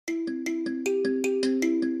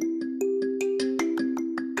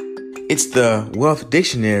It's the Wealth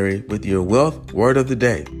Dictionary with your wealth word of the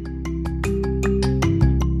day.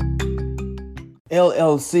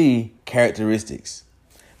 LLC characteristics.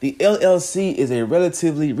 The LLC is a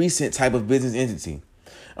relatively recent type of business entity.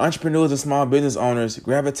 Entrepreneurs and small business owners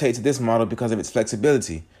gravitate to this model because of its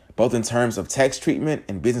flexibility, both in terms of tax treatment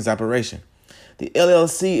and business operation. The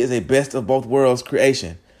LLC is a best of both worlds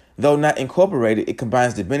creation. Though not incorporated, it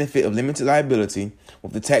combines the benefit of limited liability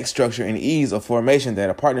with the tax structure and ease of formation that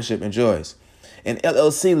a partnership enjoys. An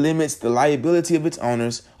LLC limits the liability of its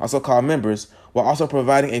owners, also called members, while also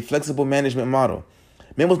providing a flexible management model.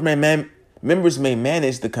 Members may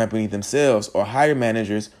manage the company themselves or hire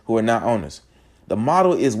managers who are not owners. The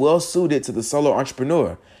model is well suited to the solo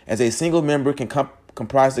entrepreneur, as a single member can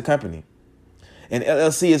comprise the company. An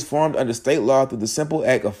LLC is formed under state law through the simple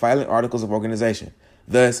act of filing articles of organization.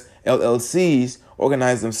 Thus, LLCs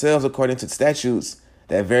organize themselves according to statutes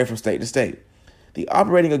that vary from state to state. The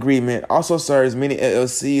operating agreement also serves many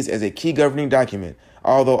LLCs as a key governing document,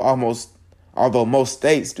 although most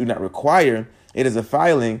states do not require it as a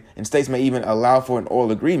filing, and states may even allow for an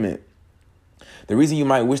oral agreement. The reason you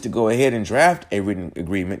might wish to go ahead and draft a written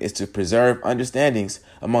agreement is to preserve understandings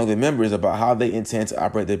among the members about how they intend to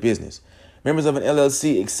operate their business. Members of an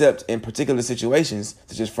LLC, except in particular situations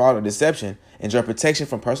such as fraud or deception, enjoy protection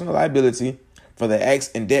from personal liability for the acts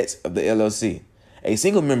and debts of the LLC. A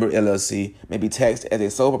single member LLC may be taxed as a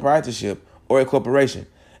sole proprietorship or a corporation.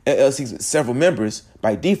 LLCs with several members,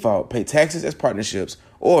 by default, pay taxes as partnerships,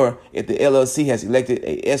 or if the LLC has elected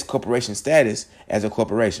a S corporation status, as a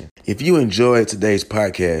corporation. If you enjoyed today's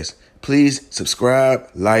podcast, please subscribe,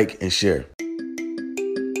 like, and share.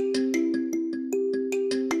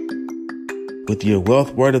 With your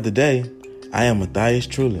wealth word of the day, I am Matthias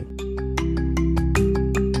Trulin.